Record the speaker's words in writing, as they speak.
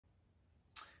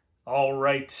All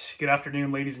right, good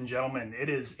afternoon, ladies and gentlemen. It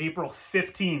is April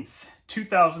 15th,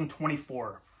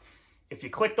 2024. If you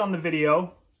clicked on the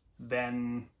video,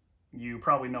 then you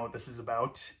probably know what this is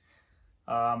about,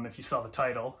 if you saw the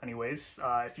title. Anyways,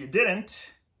 if you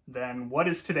didn't, then what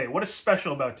is today? What is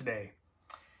special about today?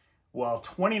 Well,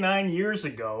 29 years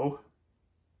ago,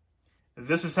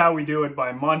 This Is How We Do It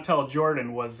by Mortal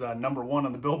Kombat was #1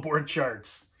 on the Billboard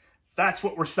charts. That's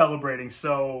what we're celebrating,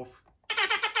 so...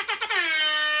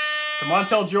 To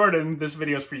Mortal Kombat, this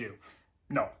video is for you.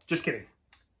 No, just kidding.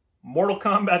 Mortal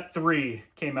Kombat 3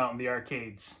 came out in the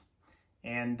arcades.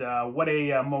 And what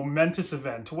a momentous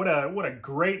event. What a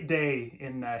great day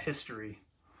in history.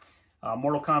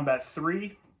 Mortal Kombat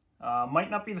 3 might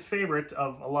not be the favorite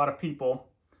of a lot of people,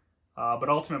 but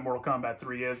Ultimate Mortal Kombat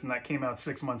 3 is, and that came out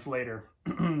 6 months later.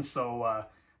 So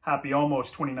happy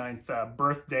almost 29th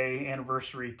birthday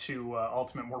anniversary to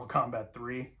Ultimate Mortal Kombat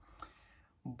 3.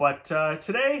 But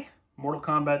today, Mortal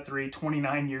Kombat 3,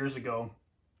 29 years ago,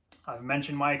 I've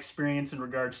mentioned my experience in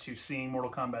regards to seeing Mortal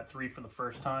Kombat 3 for the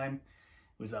first time.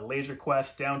 It was at Laser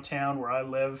Quest downtown where I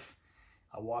live.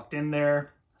 I walked in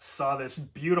there, saw this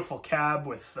beautiful cab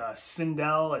with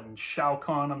Sindel and Shao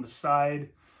Kahn on the side,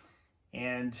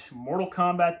 and Mortal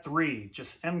Kombat 3,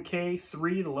 just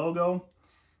MK3, the logo.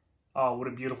 Oh, what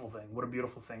a beautiful thing. What a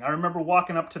beautiful thing. I remember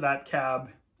walking up to that cab,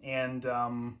 and I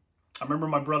remember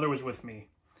my brother was with me.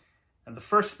 And the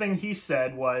first thing he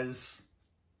said was,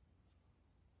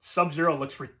 Sub-Zero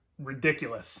looks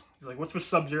ridiculous. He's like, what's with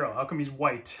Sub-Zero? How come he's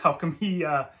white? How come he's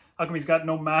got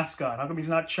no mask on? How come he's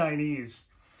not Chinese?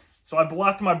 So I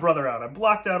blocked my brother out. I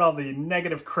blocked out all the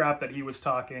negative crap that he was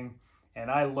talking.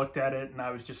 And I looked at it and I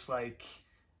was just like,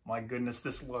 my goodness,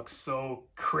 this looks so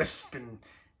crisp, and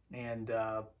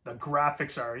the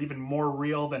graphics are even more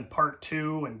real than part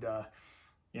 2. And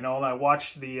you know, I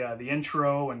watched the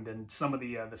intro and some of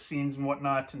the scenes and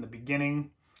whatnot in the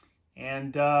beginning,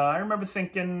 and I remember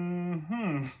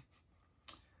thinking,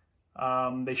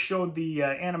 they showed the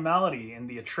animality in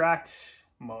the attract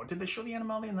mode. Did they show the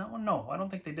animality in that one? No, I don't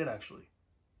think they did actually.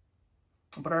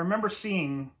 But I remember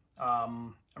seeing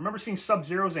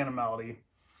Sub-Zero's animality,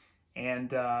 and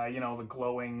you know, the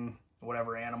glowing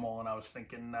whatever animal, and I was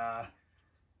thinking,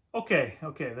 okay,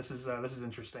 this is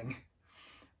interesting.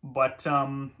 But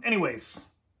anyways,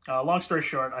 long story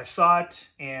short, I saw it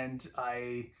and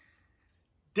I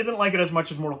didn't like it as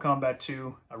much as Mortal Kombat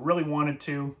 2. I really wanted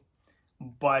to,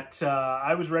 but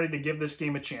I was ready to give this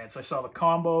game a chance. I saw the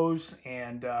combos,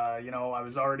 and you know, I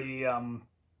was already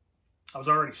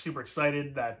super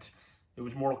excited that it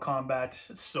was Mortal Kombat.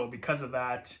 So because of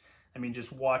that, I mean,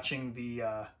 just watching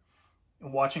the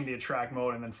attract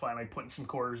mode and then finally putting some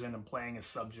quarters in and playing as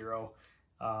Sub-Zero,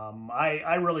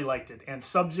 I really liked it. And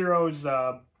Sub-Zero's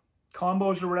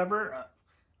combos or whatever,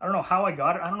 I don't know how I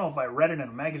got it. I don't know if I read it in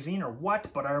a magazine or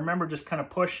what, but I remember just kind of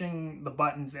pushing the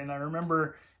buttons, and I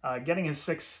remember getting his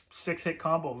six hit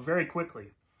combo very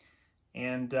quickly.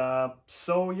 And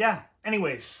so yeah,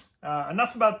 anyways,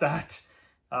 enough about that.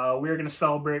 We're going to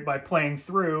celebrate by playing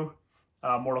through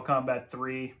Mortal Kombat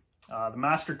 3. The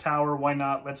Master Tower, why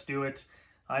not? Let's do it.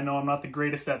 I know I'm not the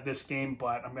greatest at this game,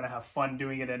 but I'm going to have fun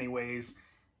doing it anyways.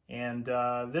 And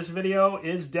this video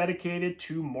is dedicated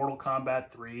to Mortal Kombat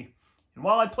 3. And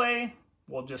while I play,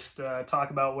 we'll just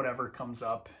talk about whatever comes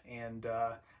up and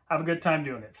have a good time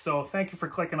doing it. So thank you for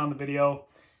clicking on the video.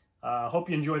 Hope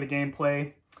you enjoy the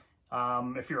gameplay.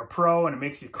 If you're a pro and it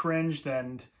makes you cringe,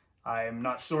 then I'm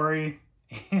not sorry.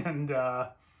 And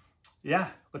yeah,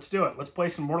 let's do it. Let's play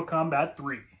some Mortal Kombat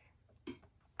 3.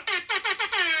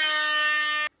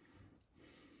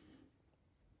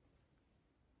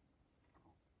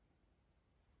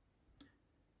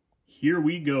 Here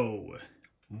we go.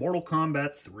 Mortal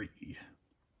Kombat 3.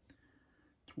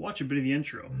 Let's watch a bit of the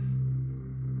intro.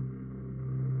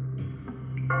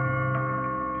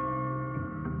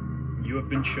 You have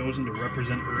been chosen to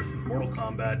represent Earth in Mortal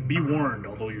Kombat. Be warned,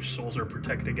 although your souls are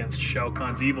protected against Shao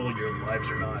Kahn's evil, your lives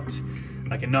are not.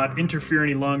 I cannot interfere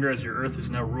any longer, as your Earth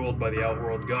is now ruled by the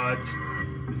Outworld gods.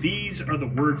 These are the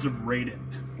words of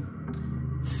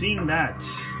Raiden. Seeing that,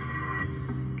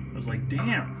 I was like,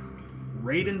 damn.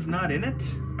 Raiden's not in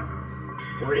it?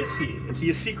 Or is he? Is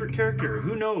he a secret character?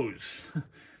 Who knows?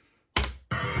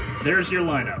 There's your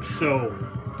lineup. So,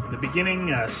 in the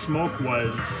beginning, Smoke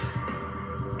was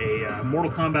a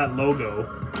Mortal Kombat logo.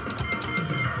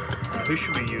 Who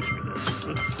should we use for this?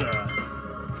 Let's start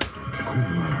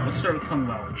with Kung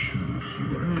Lao.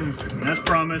 And as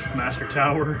promised, Master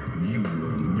Tower.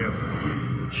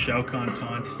 Shao Kahn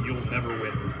taunts, you'll never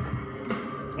win.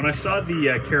 When I saw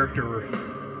the character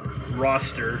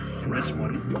roster in this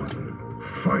one,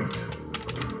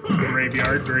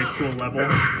 graveyard, very cool level.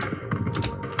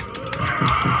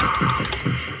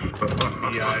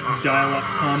 The dial-up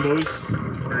combos,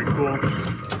 very cool.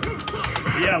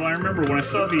 But yeah, well, I remember when I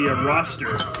saw the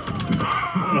roster,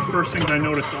 one of the first things I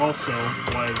noticed also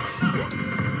was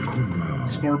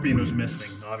Scorpion was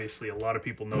missing. Obviously, a lot of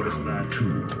people noticed that.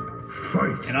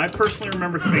 And I personally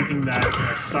remember thinking that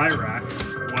Cyrax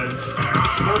was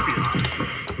Scorpion.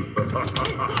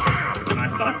 And I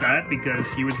thought that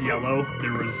because he was yellow.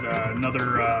 There was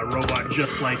another robot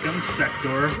just like him,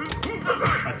 Sector.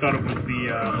 I thought it was the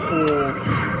whole,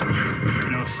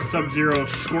 you know, Sub-Zero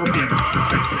Scorpion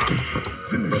type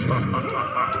thing.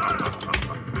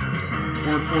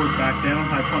 Forward, back down,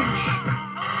 high punch.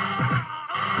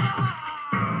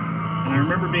 And I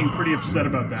remember being pretty upset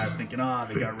about that, thinking,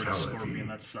 they got rid of Scorpion,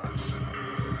 that sucks.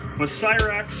 But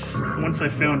Cyrax, once I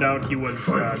found out he was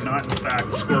not in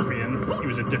fact Scorpion, he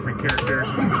was a different character,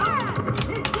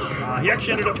 he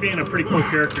actually ended up being a pretty cool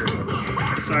character.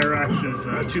 Cyrax is,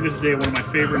 to this day, one of my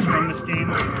favorites from this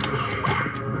game.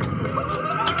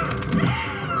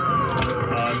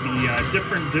 The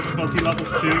different difficulty levels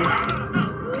too,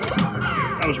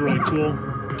 that was really cool.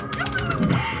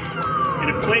 And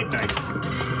it played nice.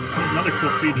 Another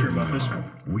cool feature about this one.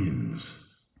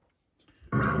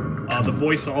 The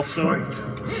voice also,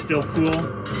 still cool,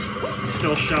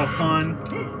 still Shao Kahn.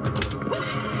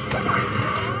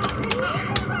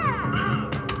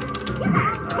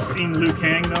 Seeing Liu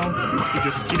Kang though,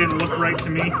 he didn't look right to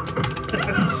me.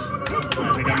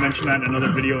 I think I mentioned that in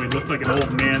another video, he looked like an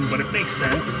old man, but it makes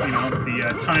sense, you know,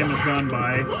 the time has gone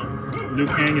by, Liu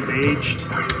Kang is aged.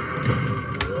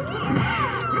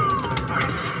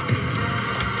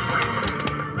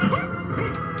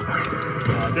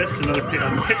 This, another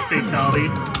pit fatality.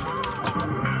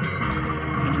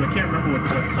 I can't remember what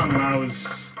Kung Lao's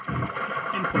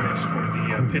input is for the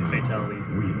pit fatality.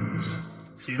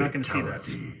 So you're not going to see that.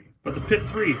 But the pit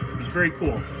 3 was very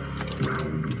cool.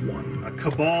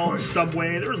 Cabal,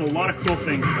 Subway, there was a lot of cool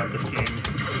things about this game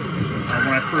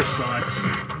when I first saw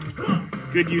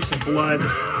it. Good use of blood.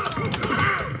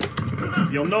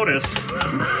 You'll notice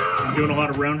I'm doing a lot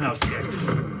of roundhouse kicks.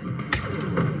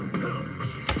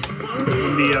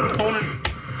 When the opponent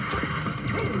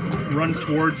runs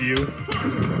towards you,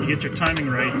 you get your timing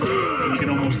right, and you can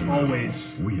almost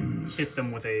always hit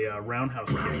them with a roundhouse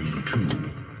kick.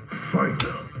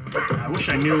 I wish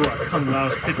I knew Kung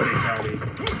Lao's pit fatality.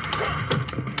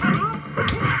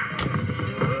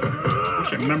 I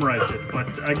wish I memorized it, but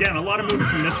again, a lot of moves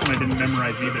from this one I didn't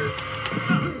memorize either.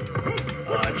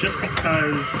 Just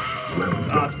because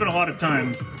it's been a lot of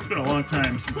time, it's been a long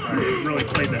time since I really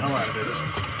played the hell out of it.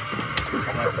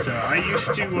 But I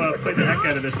used to play the heck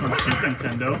out of this on Super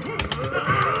Nintendo.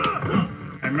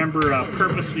 I remember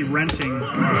purposely renting,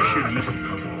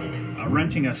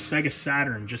 renting a Sega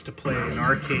Saturn just to play an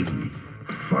arcade,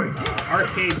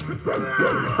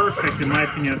 perfect in my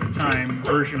opinion at the time,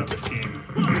 version of this game.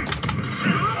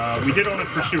 We did own it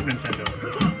for Super Nintendo.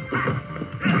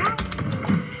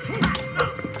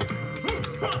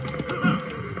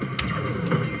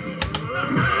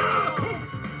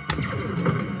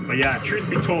 But yeah, truth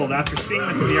be told, after seeing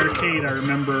this in the arcade, I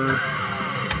remember...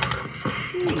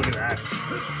 Ooh, look at that.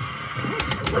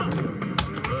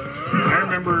 I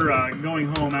remember going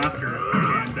home after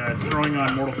and throwing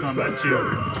on Mortal Kombat 2.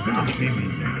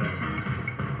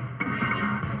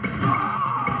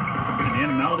 An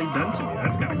animality done to me,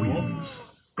 that's kind of cool.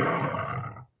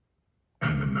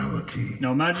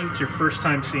 Now imagine it's your first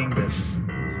time seeing this.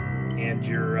 And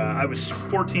you're, I was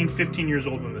 14, 15 years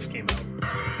old when this came out.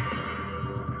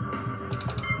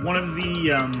 One of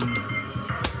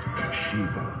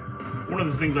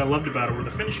the things I loved about it were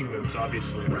the finishing moves,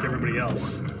 obviously, like everybody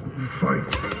else.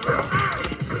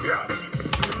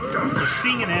 So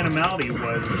seeing an animality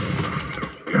was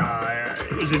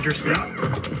interesting.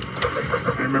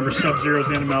 I remember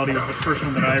Sub-Zero's animality was the first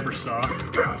one that I ever saw.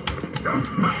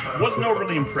 Wasn't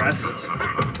overly impressed,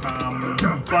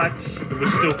 but it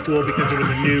was still cool because it was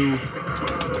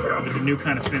a new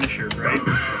kind of finisher, right?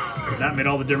 That made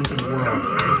all the difference in the world.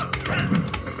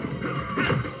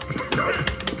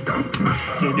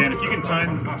 So again, if you can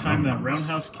time that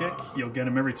roundhouse kick, you'll get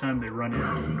them every time they run in.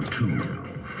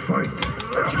 But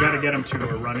you got to get them to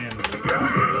run in.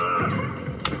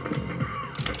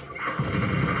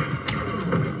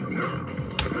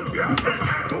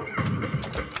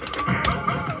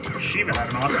 Shiva had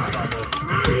an awesome combo.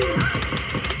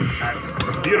 That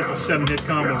beautiful 7-hit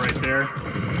combo right there.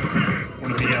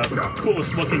 One of the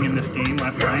coolest looking in this game,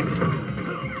 I find.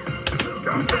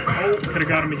 Oh, could have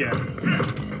got him again.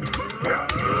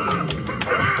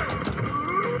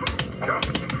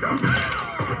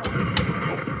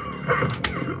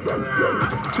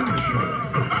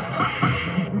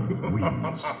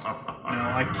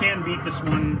 Now, I can beat this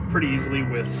one pretty easily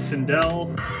with Sindel,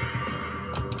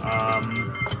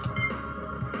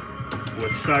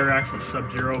 with Cyrax and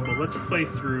Sub-Zero, but let's play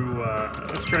through,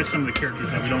 let's try some of the characters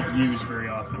that we don't use very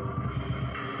often.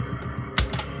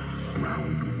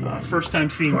 First time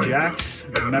seeing Jax,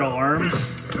 with metal arms,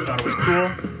 thought it was cool.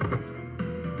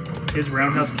 His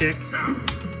roundhouse kick,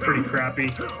 pretty crappy.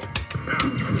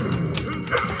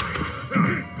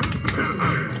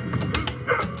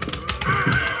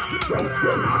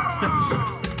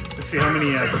 Let's see how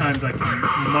many times I can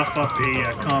muff up a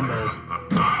combo.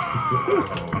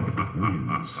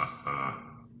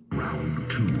 Round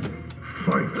 2,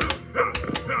 fight.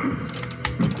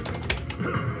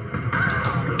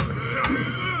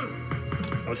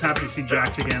 I was happy to see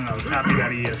Jax again. I was happy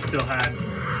that he still had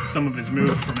some of his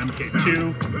moves from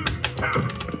MK2.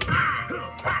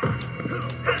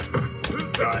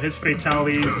 His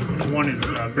fatalities, one is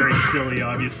very silly,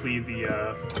 obviously, the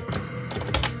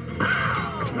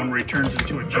one where he turns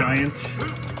into a giant.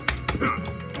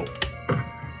 Oh.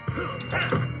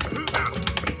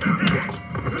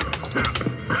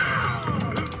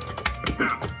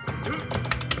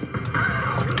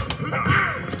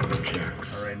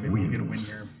 Alright, maybe we'll get a win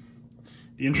here.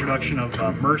 The introduction of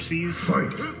Mercies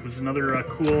was another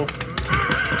cool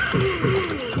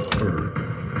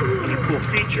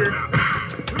feature.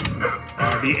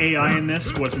 The AI in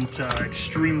this wasn't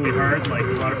extremely hard like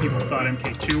a lot of people thought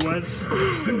MK2 was.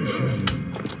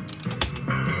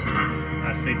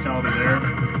 That fatality there.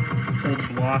 Hold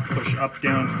block, push up,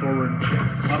 down, forward,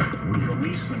 up,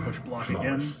 release, and then push block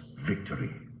again. Victory.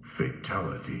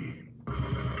 Fatality.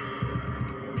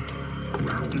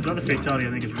 His other fatality,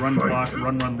 I think, is run, block,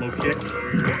 run, low kick.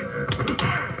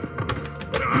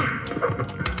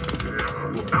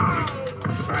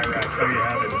 Cyrax, there you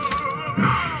have it.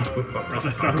 Whereas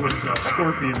I thought it was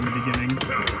Scorpion in the beginning.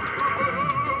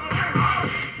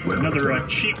 Another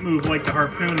cheap move like the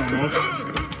harpoon almost.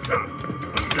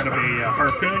 Instead of a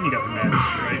harpoon, you got the net,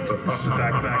 right?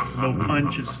 Back, low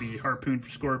punch is the harpoon for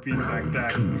Scorpion.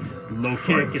 Back, low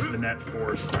kick is the net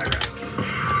for Cyrax.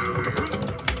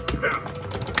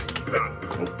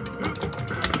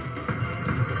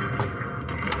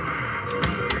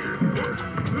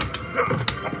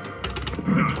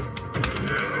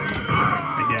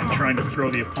 Again, trying to throw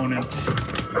the opponent.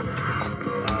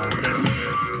 This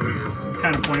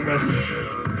kind of pointless.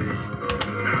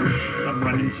 I'm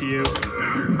running to you.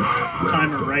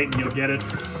 Time it right and you'll get it.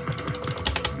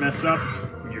 Mess up,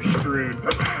 and you're screwed.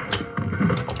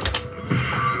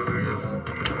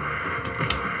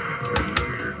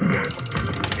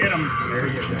 Get him. There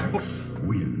you go.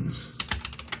 Wins.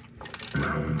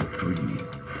 Round 3,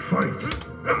 fight.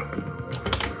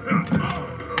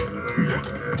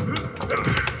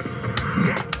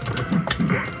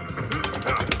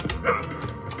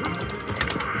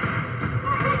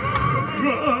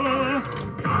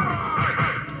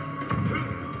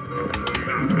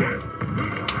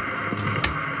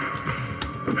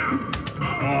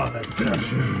 Oh, that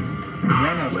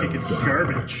roundhouse kick is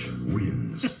garbage.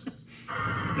 Wins.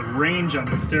 The range on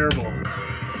it's terrible.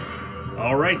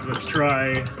 Alright, let's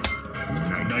try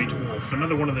Night Wolf.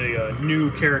 Another one of the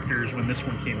new characters when this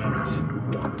one came out.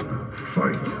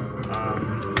 Fight. I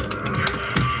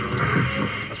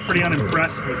was pretty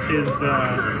unimpressed with his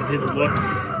look.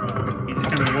 He just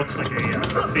kind of looks like a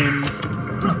thin...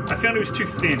 I found he was too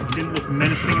thin. He didn't look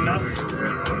menacing enough.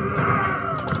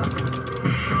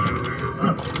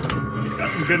 He's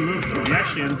got some good moves though. He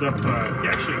actually ends up, he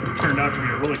actually turned out to be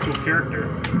a really cool character.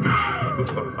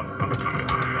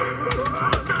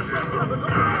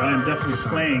 I am definitely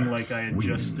playing like I had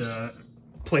just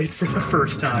played for the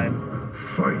first time.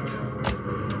 Fight.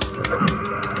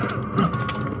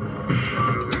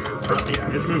 Yeah,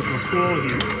 his moves were cool.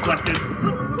 He reflected,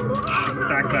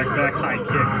 back, high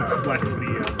kick, reflects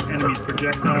the enemy's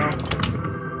projectile.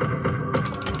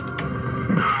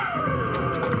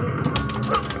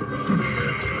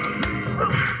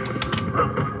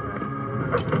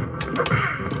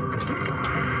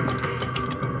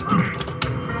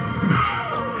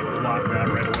 Block that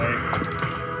right away.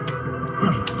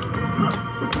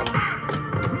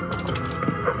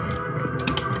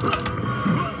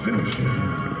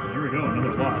 Here we go,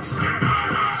 another loss.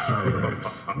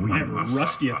 I am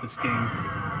rusty at this game.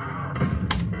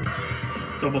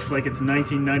 It's almost like it's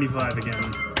 1995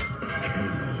 again.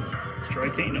 Let's try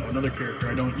Kano, another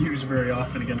character I don't use very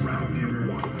often against the computer.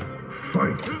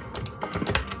 Fight.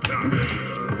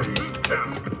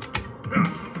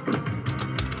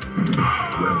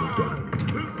 Well done.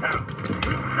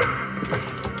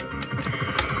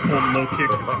 hold low kick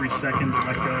for 3 seconds and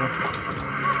let go.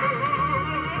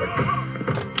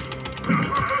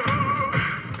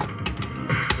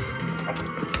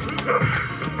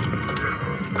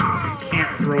 You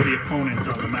can't throw the opponent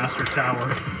on the Master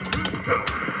Tower.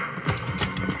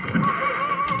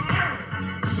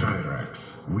 Cyrax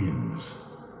wins.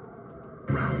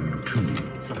 Round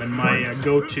 2. So then my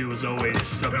go-to is always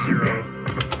Sub-Zero,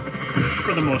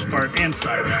 for the most part, and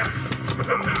Cyrax.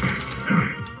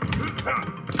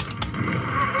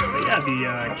 But yeah,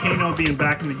 the Kano being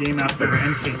back in the game after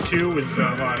MK2 was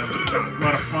a lot of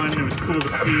fun. It was cool to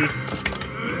see.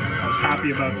 I was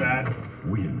happy about that.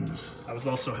 Wins. I was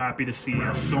also happy to see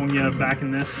Sonya back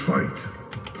in this, Fight.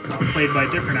 played by a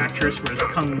different actress, whereas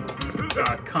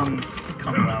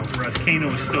whereas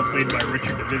Kano was still played by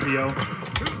Richard DeVizio.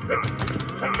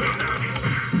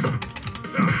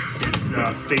 His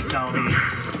fatality.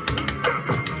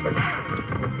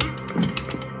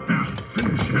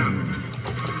 Finish him.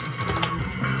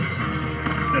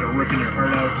 Instead of ripping your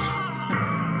heart out,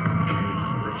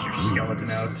 rips your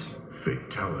skeleton out.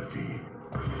 Fatality.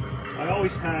 I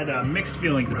always had mixed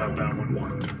feelings about that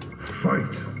one.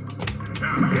 Fight.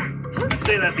 I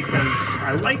say that because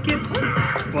I like it,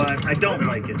 but I don't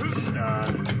like it.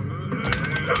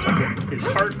 His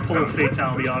heart pull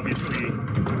fatality, obviously,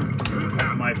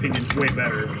 in my opinion, is way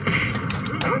better.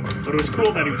 But it was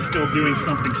cool that he was still doing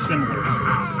something similar.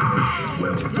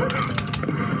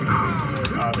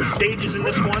 The stages in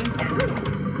this one,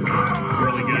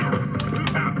 really good.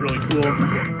 Really cool.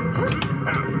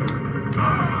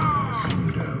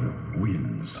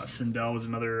 Sindel was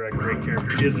another great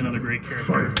character. Is another great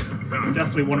character.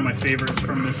 Definitely one of my favorites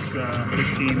from this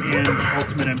team, and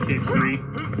Ultimate MK3.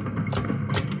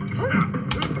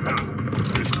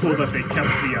 It's cool that they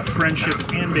kept the friendship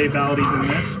and babalities in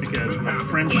this, because with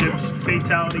friendships,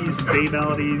 fatalities,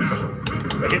 babalities,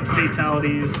 hit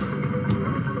fatalities,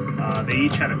 they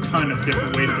each had a ton of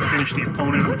different ways to finish the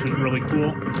opponent, which was really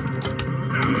cool.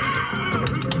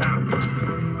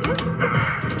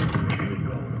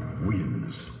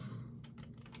 Wins.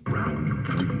 Round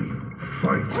 3.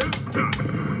 Fight.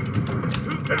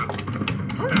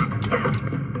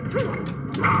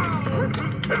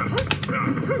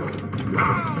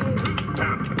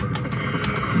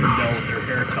 Sindel with her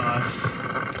hair toss.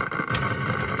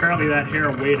 Apparently that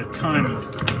hair weighed a ton,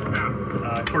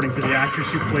 according to the actress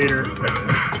who played her.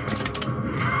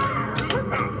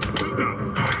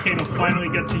 Kano finally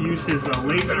got to use his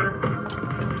laser.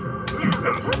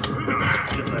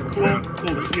 Which is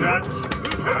cool to see that.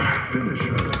 Finish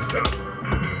him.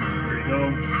 There you go.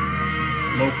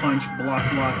 Low punch, block,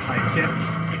 high kick.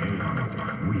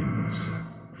 Wins.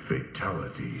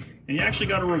 Fatality. And you actually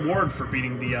got a reward for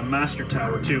beating the Master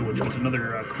Tower too, which was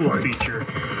another cool feature.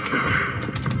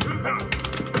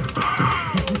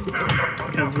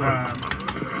 Because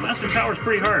Master Tower is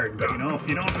pretty hard. You know, if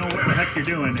you don't know what the heck you're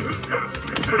doing, it's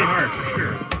pretty hard for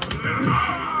sure.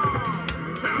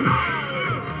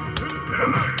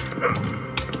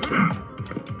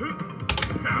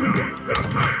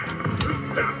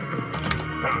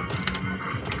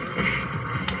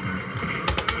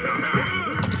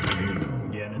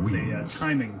 Again, it's a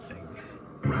timing thing.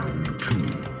 Round 2.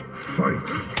 Fight.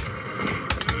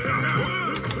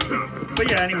 But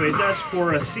yeah, anyways, as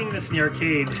for seeing this in the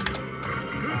arcade,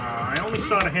 I only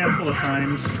saw it a handful of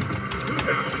times,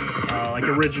 like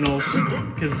originals,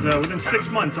 because within 6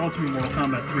 months, Ultimate Mortal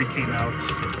Kombat 3 came out.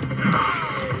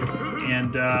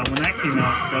 And when that came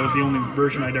out, that was the only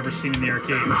version I'd ever seen in the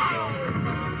arcade, so...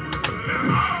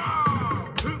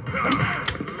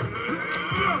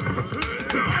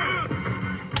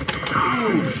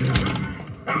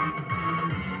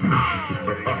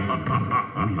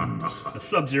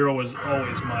 Sub-Zero was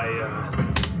always my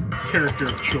character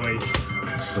of choice.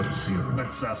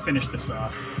 Let's finish this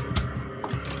off.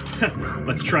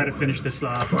 Let's try to finish this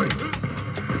off.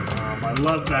 I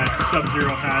love that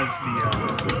Sub-Zero has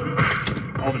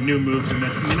the all the new moves in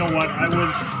this. And you know what? I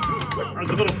was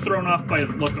a little thrown off by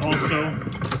his look also,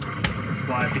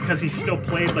 but because he still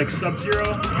played like Sub-Zero,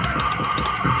 I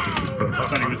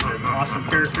thought he was an awesome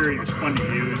character. He was fun to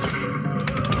use.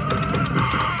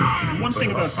 One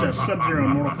thing about Sub-Zero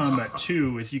in Mortal Kombat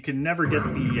 2 is you can never get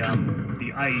the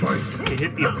ice to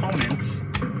hit the opponent,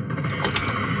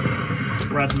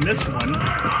 whereas in this one,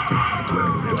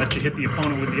 they let you hit the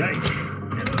opponent with the ice.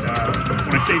 And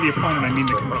when I say the opponent, I mean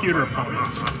the computer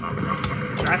opponent.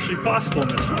 It's actually possible in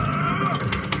this one,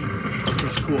 which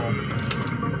was cool.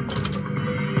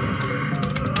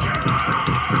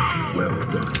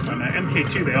 On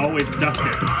MK2, they always ducked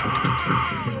it.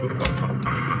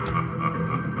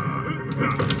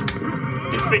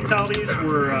 His fatalities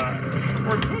were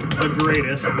weren't the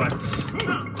greatest, but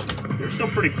they're still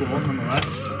pretty cool nonetheless.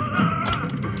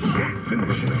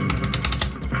 Finish him.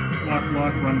 Block,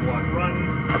 block, run, block, run.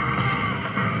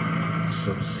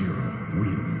 Sub-Zero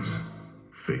wins.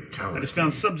 Fatality. I just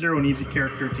found Sub-Zero an easy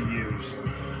character to use.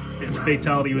 His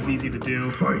fatality was easy to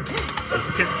do. Fight. His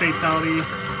pit fatality is,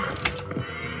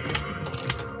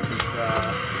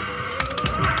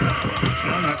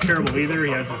 not terrible either.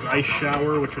 He has his ice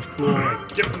shower, which was cool.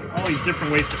 Like all these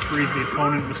different ways to freeze the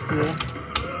opponent was cool.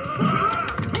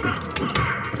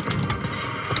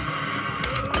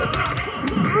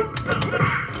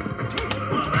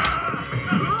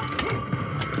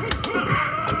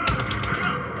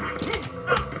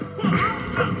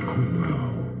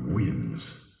 Wins.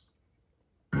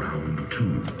 Round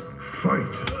 2. Fight.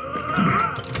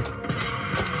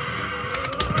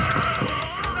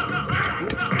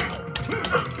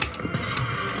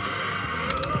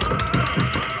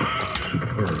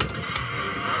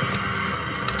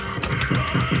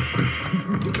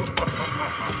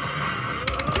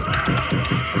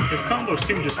 His combos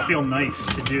too just feel nice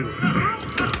to do.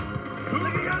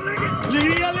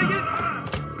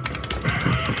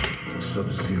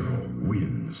 Sub-Zero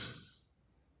wins.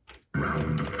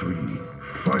 Round 3.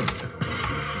 Fight.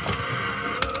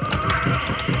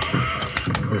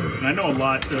 And I know a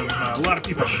lot of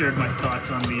people shared my thoughts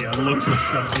on the looks of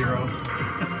Sub-Zero.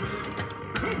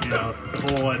 You know, the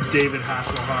whole David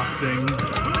Hasselhoff thing.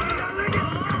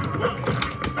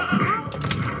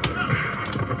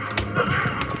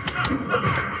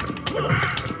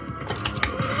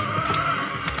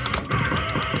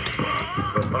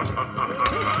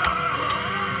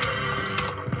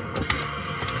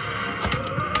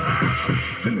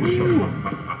 Ooh. They're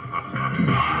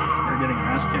getting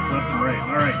our ass kicked left and right.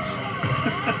 All right.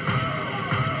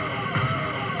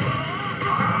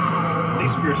 At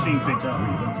least we are seeing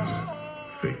fatalities. That's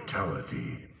good. Fatality.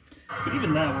 But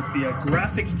even that, with the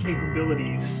graphic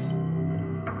capabilities,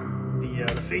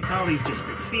 the fatalities just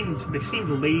they seemed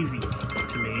lazy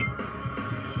to me.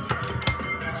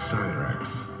 Cyrax.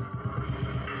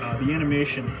 The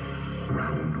animation,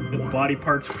 Round with 1. body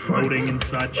parts floating and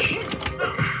such.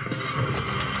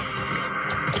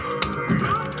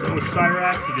 So with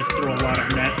Cyrax, you just throw a lot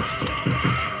of nets.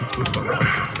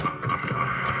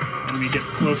 Enemy gets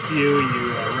close to you,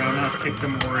 you roundhouse kick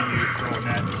them, or you throw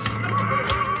nets.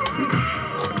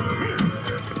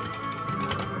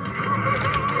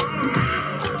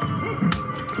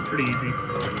 Pretty easy.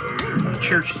 The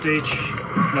church stage,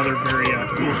 another very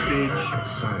cool stage.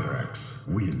 Cyrax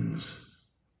wins.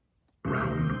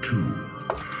 Round 2.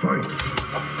 Fight.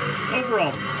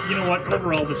 Overall, you know what?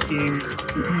 Overall, this game,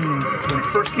 when it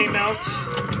first came out,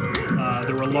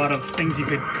 there were a lot of things you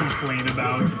could complain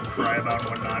about and cry about and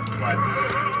whatnot, but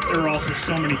there were also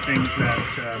so many things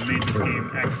that made this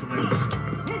game excellent.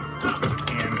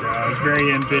 And I was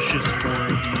very ambitious for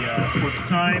the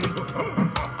time.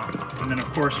 And then,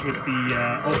 of course, with the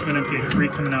Ultimate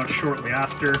MK3 coming out shortly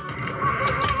after,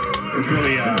 there's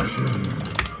really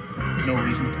no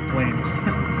reason to complain.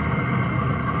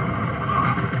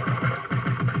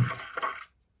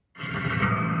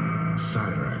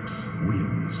 Cyrax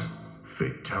wins.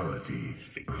 Fatality.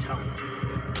 Fatality.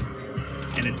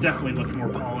 And it definitely looked more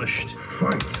polished.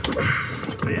 Fight.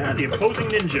 But yeah, the opposing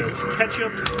ninjas,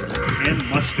 ketchup and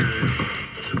mustard.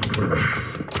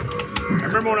 I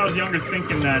remember when I was younger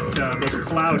thinking that those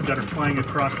clouds that are flying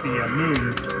across the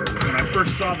moon, when I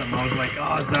first saw them, I was like,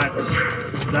 oh, does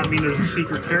that mean there's a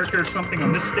secret character or something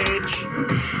on this stage?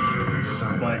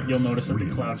 But you'll notice that the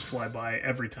clouds fly by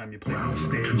every time you play on the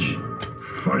stage.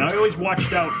 And I always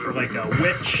watched out for like a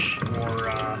witch or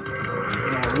a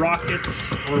rocket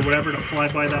or whatever to fly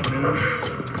by that moon.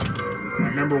 I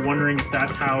remember wondering if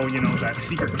that's how, that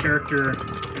secret character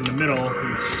in the middle,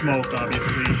 who's Smoke,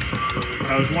 obviously.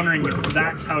 I was wondering if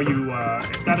that's how you,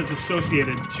 if that is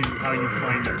associated to how you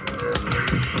find it.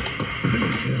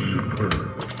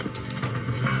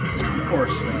 Of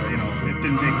course, it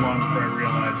didn't take long before I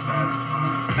realized that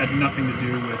it had nothing to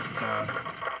do with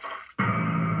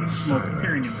Smoke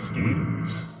appearing in this game.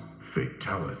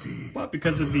 Fatality. But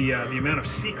because of the amount of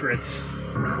secrets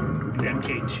in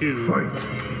MK2,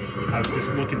 I was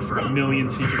just looking for a million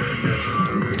secrets in this.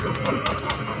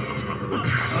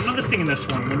 Another thing in this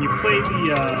one, when you play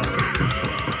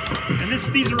and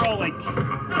these are all like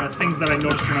things that I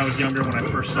noticed when I was younger, when I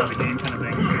first saw the game, kind of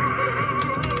thing.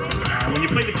 When you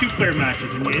play the 2-player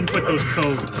matches and you input those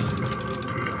codes,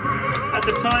 at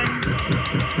the time,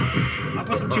 I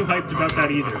wasn't too hyped about that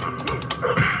either.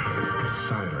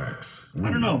 I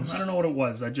don't don't know. I don't know what it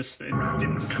was. It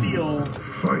didn't feel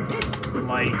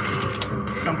like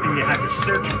something you had to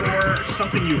search for,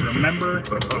 something you remember.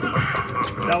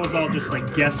 That was all just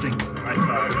like guessing, I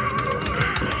thought.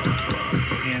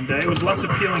 And it was less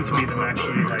appealing to me than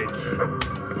actually like,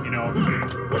 you know,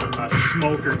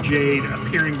 Smoke or Jade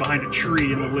appearing behind a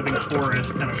tree in the living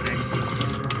forest kind of thing.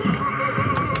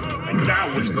 Like,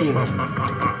 that was cool.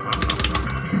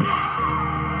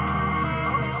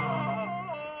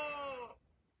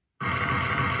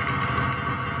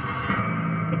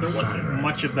 But there wasn't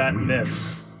much of that in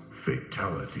this.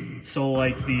 Fatality. So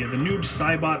like the Noob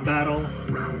Saibot battle,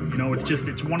 you know,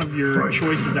 it's one of your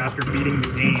choices after beating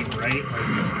the game, right?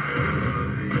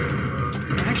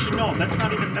 Like, actually no, that's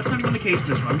not even the case in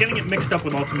this one. I'm getting it mixed up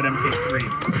with Ultimate MK3.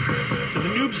 So the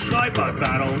Noob Saibot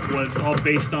battle was all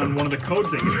based on one of the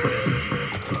codes they could put in.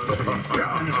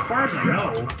 And as far as I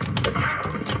know,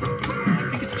 I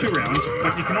think it's 2 rounds,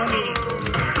 but you can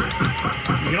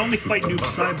only fight Noob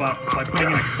Saibot by putting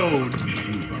in a code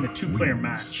in a 2-player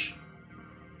match.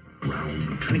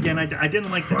 And again, I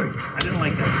didn't like that. I didn't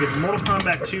like that because in Mortal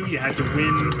Kombat 2, you had to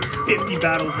win 50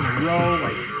 battles in a row.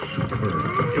 Like,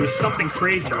 it was something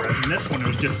crazy. Whereas in this one, it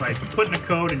was just like put in a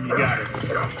code and you got it.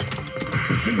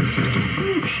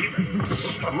 Ooh, she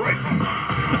destroyed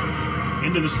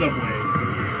into the subway.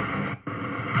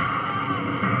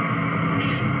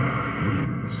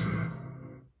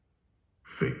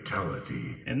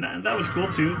 Fatality. And that was cool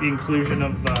too. The inclusion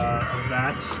of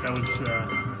that.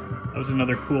 That was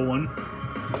another cool one.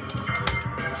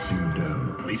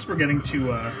 At least we're getting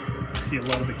to see a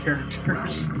lot of the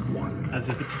characters as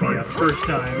if it's the first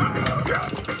time.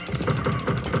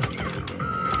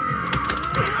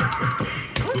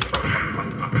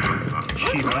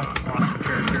 Shiva, awesome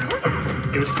character.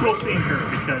 It was cool seeing her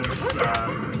because,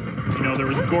 you know, there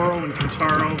was Goro and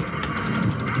Kentaro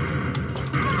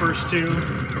in the first 2.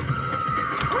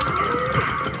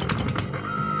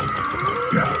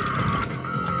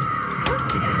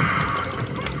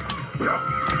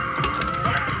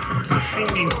 Seeing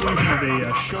the inclusion of a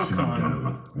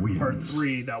Shokan Part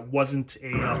 3 that wasn't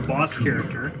a boss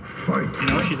character, you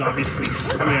know, she's obviously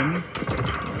slim,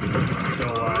 so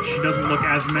she doesn't look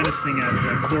as menacing as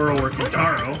Goro or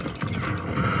Kentaro,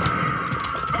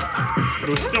 but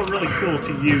it was still really cool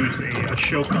to use a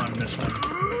Shokan in this one.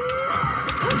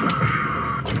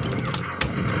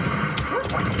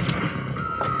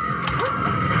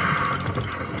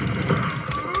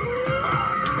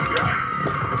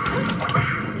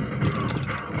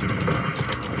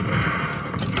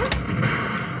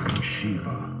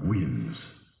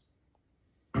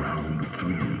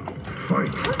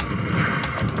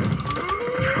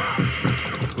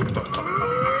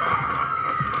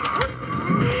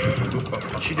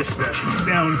 She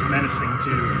sounds menacing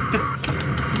too. But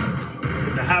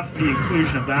to have the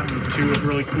inclusion of that move too is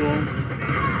really cool.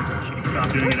 She can stop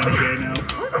doing it any day now.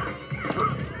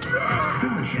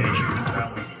 Yeah, she wins that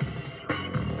one.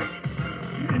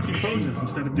 And she poses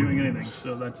instead of doing anything,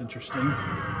 so that's interesting.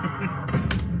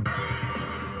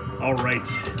 Alright.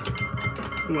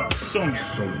 Who else? Sonya.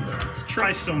 Let's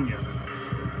try Sonya.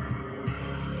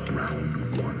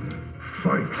 Round 1.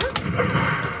 Fight.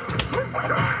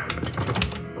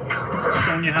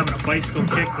 Sonya having a bicycle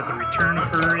kick, but the return of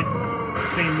her,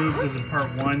 same moves as in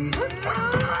part 1.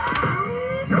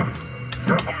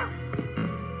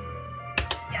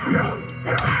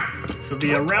 So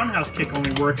the roundhouse kick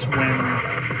only works when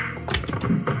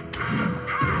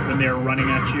they're running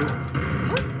at you.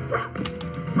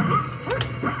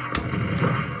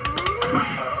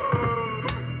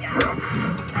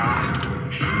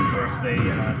 Or if they,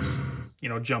 you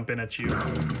know, jump in at you.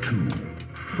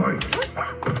 Fight.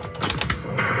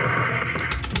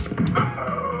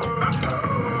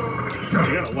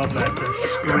 You gotta love that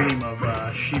scream of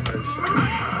Shiva's.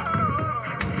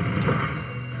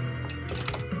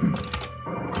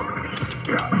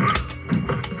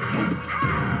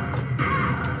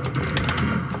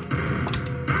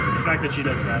 The fact that she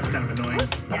does that is kind of annoying.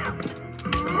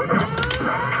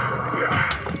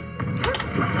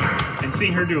 And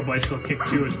seeing her do a bicycle kick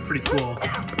too is pretty cool.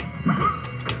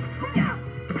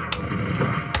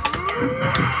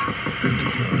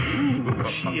 Ooh,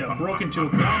 she broke into a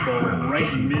combo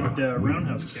right mid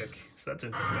roundhouse kick. So that's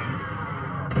interesting.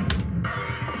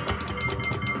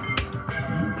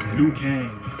 Liu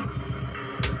Kang.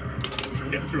 So we're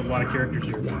getting through a lot of characters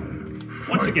here.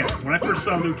 Once again, when I first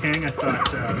saw Liu Kang, I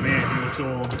thought, man, he looks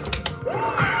old.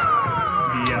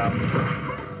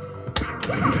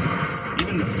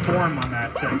 Even the form on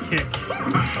that kick.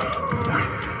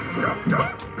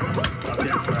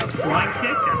 His flying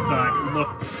kick, I thought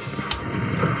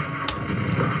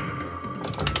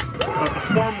the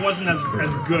form wasn't as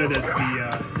good as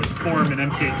his form in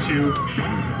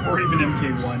MK2 or even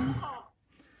MK1.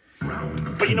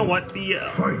 But you know what?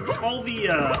 All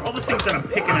the things that I'm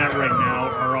picking at right now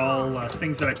are all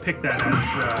things that I picked at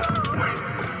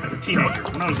as a teenager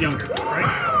when I was younger, right?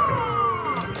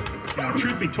 You know,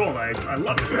 truth be told, I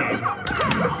love this game.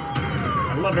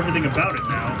 I love everything about it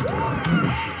now.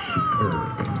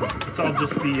 It's all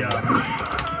just the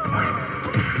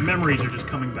memories are just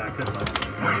coming back. That's all.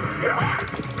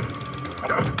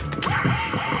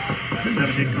 That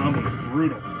 7-hit combo was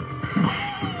brutal.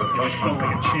 You always felt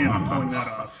like a champ pulling that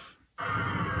off.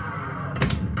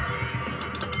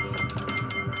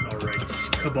 Alright,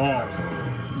 Cabal.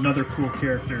 Another cool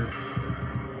character.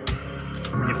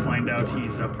 You find out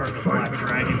he's part of the Black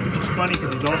Dragon, which is funny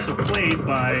because he's also played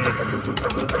by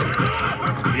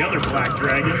the other Black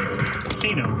Dragon,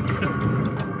 Kano.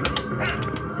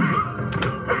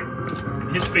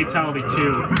 And his fatality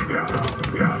too.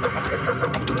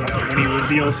 When he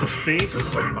reveals his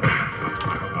face.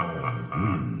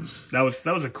 That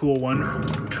was a cool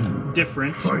one.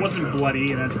 Different. It wasn't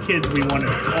bloody, and as kids we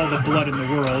wanted all the blood in the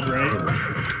world, right?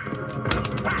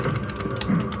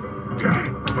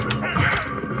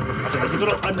 So it was a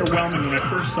little underwhelming when I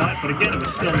first saw it, but again, it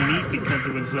was still neat because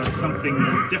it was something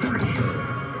different.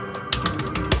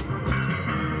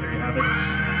 There you have it.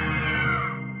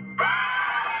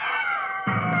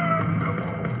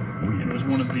 And it was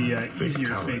one of the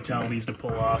easier fatalities to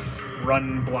pull off.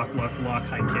 Run, block, block, block,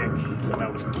 high kick. So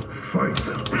that was cool.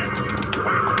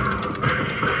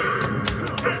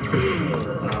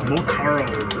 Motaro.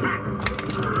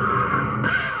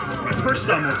 When I first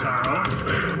saw Motaro,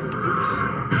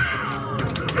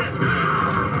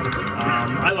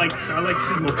 I liked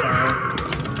seeing Motaro.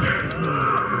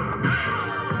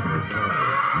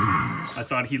 I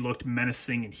thought he looked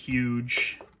menacing and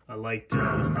huge. I liked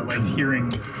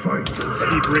hearing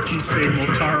Steve Ritchie say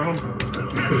Motaro.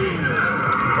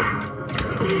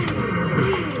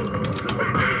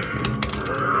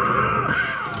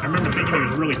 I remember thinking he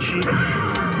was really cheap, but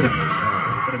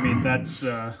I mean that's you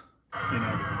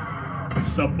know,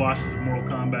 sub bosses of Mortal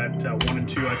Kombat 1 and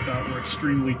 2 I thought were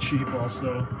extremely cheap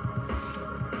also.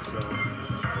 So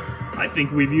I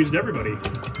think we've used everybody.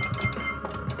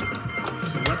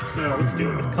 So let's do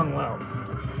it with Kung Lao.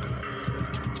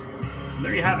 So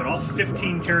there you have it, all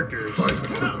 15 characters.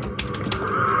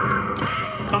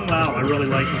 Kung Lao, I really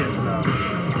like his.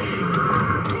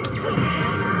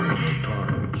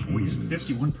 Geez,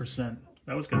 51%.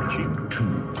 That was kind of cheap.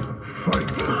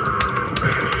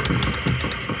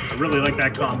 I really like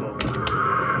that combo.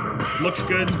 Looks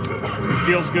good.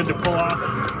 Feels good to pull off.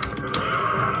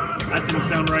 That didn't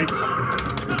sound right.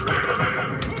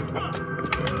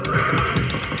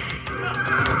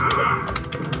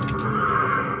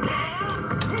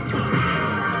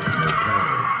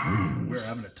 We're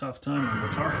having a tough time on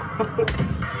Motaro.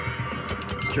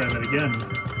 Let's try that again.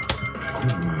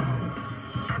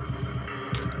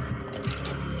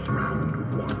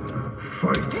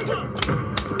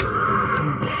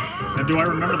 Now, do I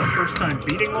remember the first time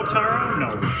beating Motaro? No,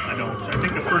 I don't. I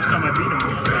think the first time I beat him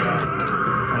was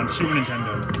on Super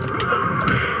Nintendo.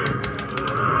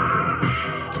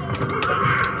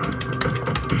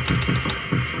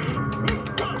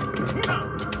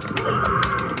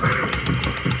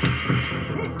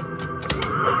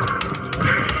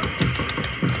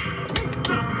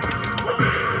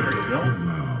 There you go.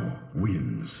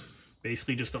 Wins.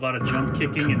 Basically just a lot of jump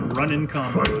kicking and run-in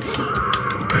combos.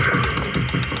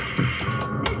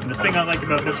 And the thing I like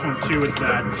about this one too is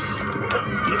that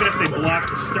even if they block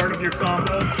the start of your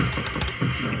combo,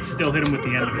 you can still hit them with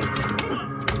the end of it.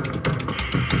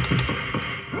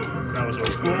 So that was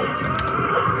always cool.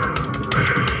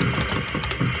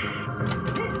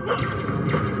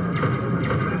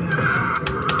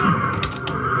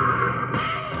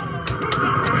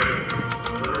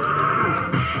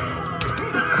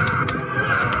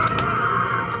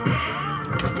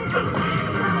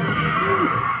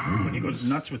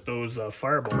 Nuts with those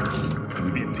fireballs. It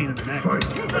could be a pain in the neck.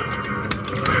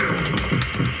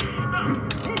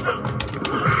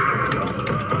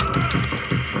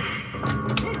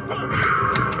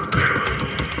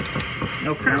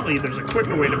 Now apparently there's a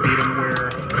quicker way to beat him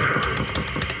where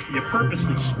you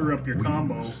purposely screw up your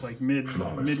combo like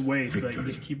midway so that you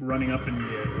just keep running up and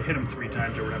you hit him 3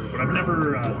 times or whatever. But I've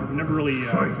never really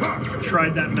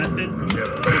tried that method.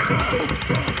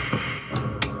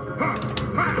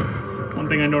 One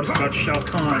thing I noticed about Shao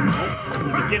Kahn in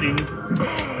the beginning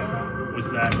was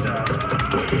that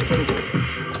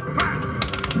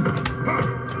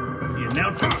he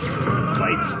announces the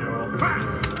fight still,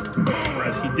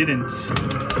 whereas he didn't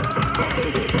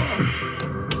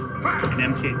in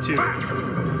MK2.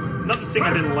 Another thing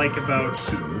I didn't like about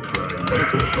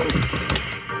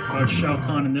Shao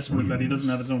Kahn in this one is that he doesn't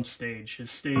have his own stage. His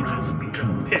stage is the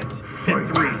pit 3.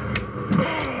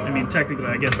 I mean, technically,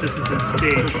 I guess this is his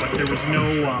stage, but there was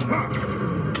no,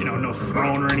 you know, no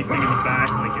throne or anything in the back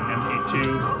like in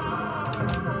MK2.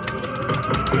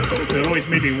 So it always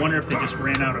made me wonder if they just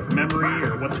ran out of memory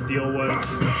or what the deal was.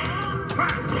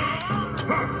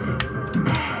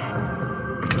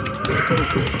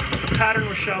 The pattern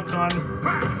with Shao Kahn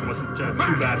wasn't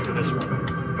too bad for this one.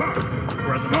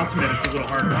 Whereas in Ultimate, it's a little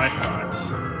harder, I thought.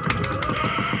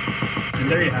 And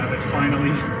there you have it,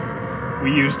 finally.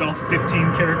 We used all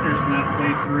 15 characters in that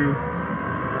playthrough.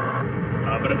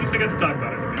 But at least I got to talk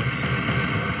about it a bit.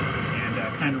 And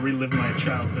kind of relive my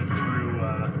childhood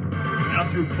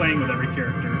through playing with every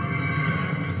character.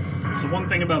 So one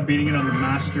thing about beating it on the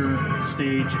Master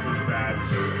stage is that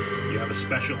you have a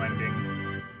special ending,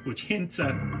 which hints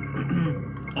at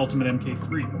Ultimate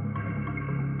MK3.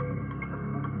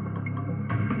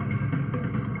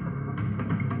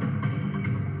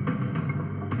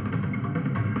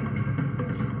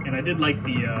 And I did like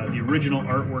the original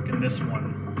artwork in this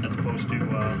one, as opposed to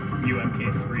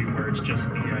UMK3, where it's just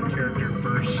the character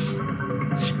verse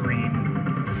screen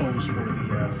pose for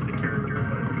the character.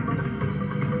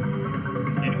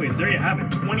 But anyways, there you have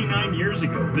it. 29 years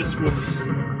ago, this was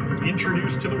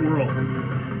introduced to the world.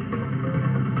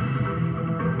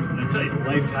 And I tell you,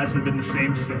 life hasn't been the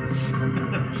same since.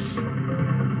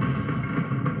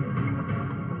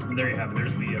 And there you have it.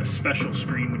 There's the special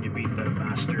screen when you beat the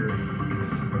Master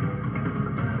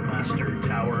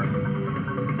Tower.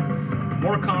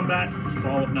 Mortal Kombat,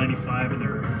 fall of '95, and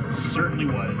there certainly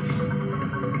was.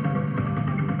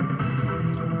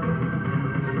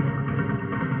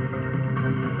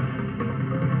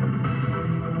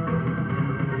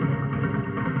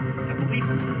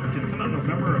 Did it come out in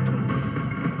November or October?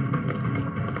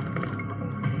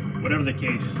 Whatever the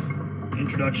case,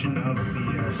 introduction of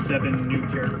the 7 new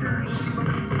characters,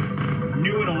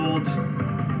 new and old.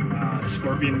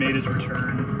 Scorpion made his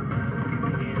return,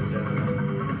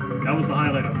 and that was the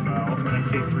highlight of Ultimate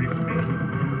MK3 for me.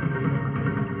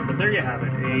 But there you have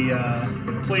it, a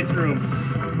playthrough of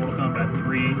Mortal Kombat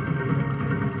 3.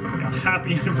 A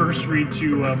happy anniversary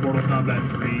to Mortal Kombat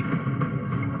 3.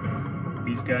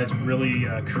 These guys really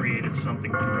created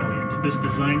something brilliant. This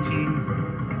design team,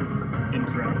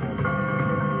 incredible.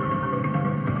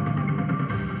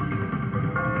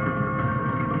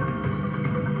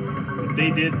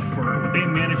 What they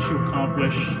managed to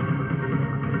accomplish is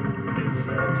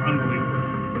it's unbelievable.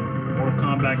 Mortal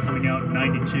Kombat coming out in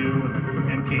 '92,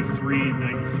 and MK3 in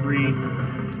 '93,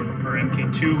 or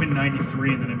MK2 in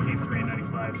 '93, and then MK3 in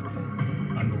 '95.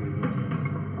 Unbelievable.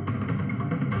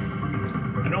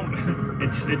 I know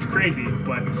it's crazy,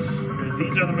 but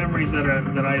these are the memories that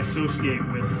I associate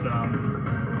with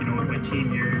you know, with my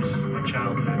teen years, my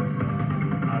childhood.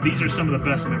 These are some of the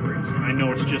best memories, and I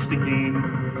know it's just a game,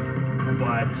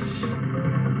 but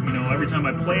you know, every time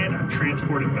I play it, I'm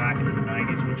transported back into the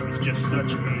 '90s, which was just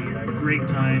such a great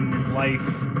time in life,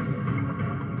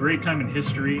 a great time in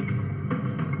history. You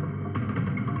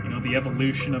know, the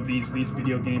evolution of these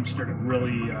video games started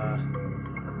really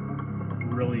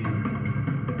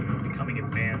becoming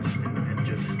advanced, and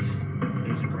just,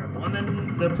 it was incredible. And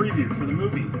then the preview for the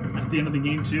movie at the end of the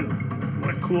game too.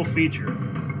 What a cool feature.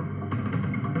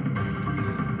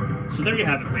 So there you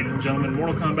have it, ladies and gentlemen,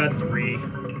 Mortal Kombat 3.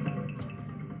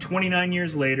 29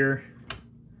 years later.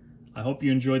 I hope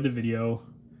you enjoyed the video.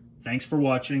 Thanks for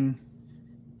watching.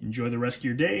 Enjoy the rest of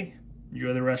your day.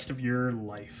 Enjoy the rest of your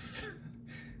life.